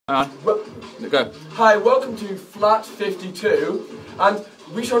Go. Hi, welcome to flat 52, and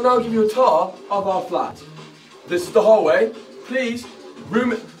we shall now give you a tour of our flat. This is the hallway. Please,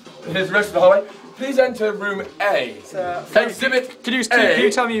 here's the rest of the hallway. Please enter room A. Exhibit Can you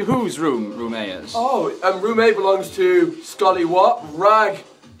tell me whose room A is? Oh, room A belongs to Scully Watt, RAG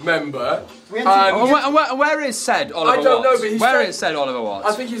member. Where is said Oliver Watts? I don't know, but where is said Oliver Watts?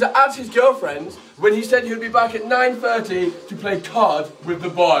 I think he's at his girlfriend's when he said he would be back at 9:30 to play card with the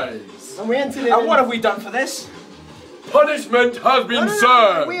boys. And we entered him. And what have we done for this? Punishment has been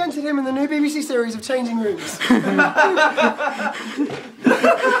served. We entered him in the new BBC series of Changing Rooms.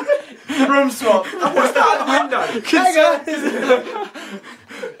 Room swap. And what's that out the window?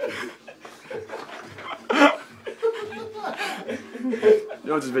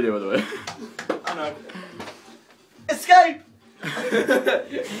 You watch this video, by the way. I know. Escape!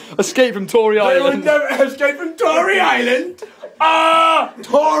 Escape from Tory Island. Never escape from Tory Island. Ah,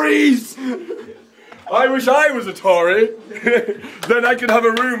 Tories! I wish I was a Tory. Then I could have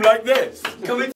a room like this.